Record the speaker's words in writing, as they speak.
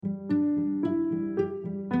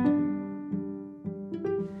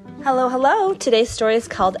Hello, hello. Today's story is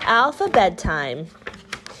called Alpha Bedtime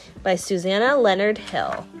by Susanna Leonard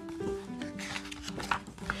Hill.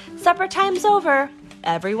 Supper time's over.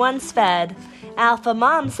 Everyone's fed. Alpha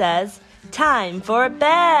Mom says, time for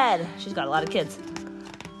bed. She's got a lot of kids.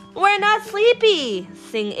 We're not sleepy,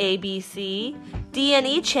 sing A, B, C. D and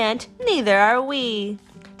E chant, neither are we.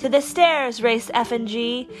 To the stairs race F and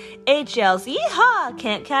G. H yells, yee-haw,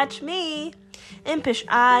 can't catch me. Impish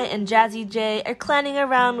I and Jazzy J are clanning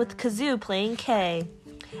around with Kazoo playing K.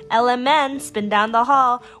 L and M spin down the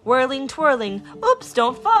hall, whirling, twirling, oops,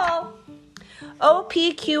 don't fall. O,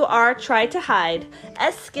 P, Q, R try to hide.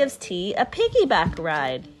 S gives T a piggyback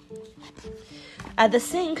ride. At the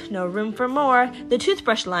sink, no room for more. The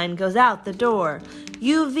toothbrush line goes out the door.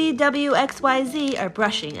 U, V, W, X, Y, Z are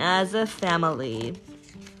brushing as a family.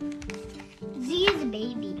 Z is a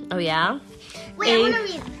baby. Oh, yeah? Wait, I want to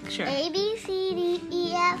read. Sure. A, B, C, D,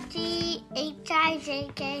 E, F, G, H, I, J,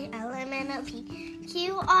 K, L, M, N, O, P,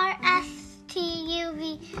 Q, R, S, T, U,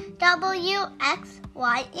 V, W, X,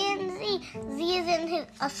 Y, and Z. Z is in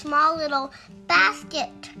a small little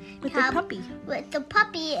basket. With the puppy. With the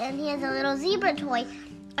puppy, and he has a little zebra toy.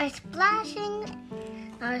 Are splashing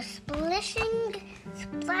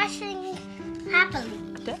happily.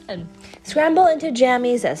 Good. Scramble into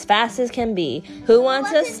jammies as fast as can be. Who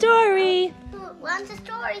wants a story? Who wants a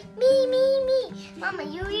story? Me. Mama,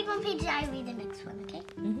 you read one page, I read the next one, okay?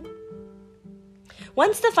 Mm-hmm.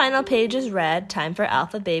 Once the final page is read, time for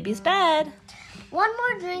Alpha Baby's bed. One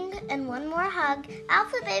more drink and one more hug.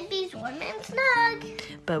 Alpha Baby's warm and snug.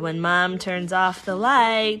 But when Mom turns off the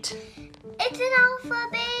light,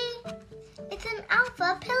 It's an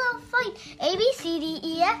alpha pillow fight. A, B, C, D,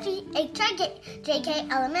 E, F, G, H, I, J, K,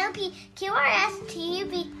 L, M, N, P, Q, R, S, T, U,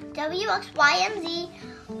 V, W, X, Y, and Z.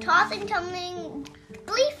 Tossing, tumbling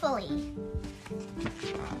gleefully.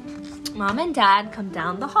 Mom and Dad come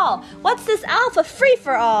down the hall. What's this alpha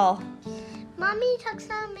free-for-all? Mommy tucks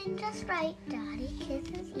them in just right. Daddy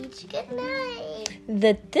kisses each goodnight.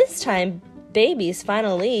 This time, babies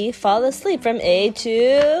finally fall asleep from A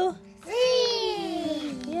to Z.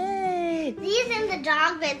 Yay! Z is in the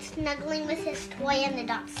dog bed snuggling with his toy and the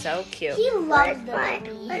dog. So cute. He loves the baby.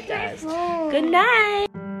 He does. Good night.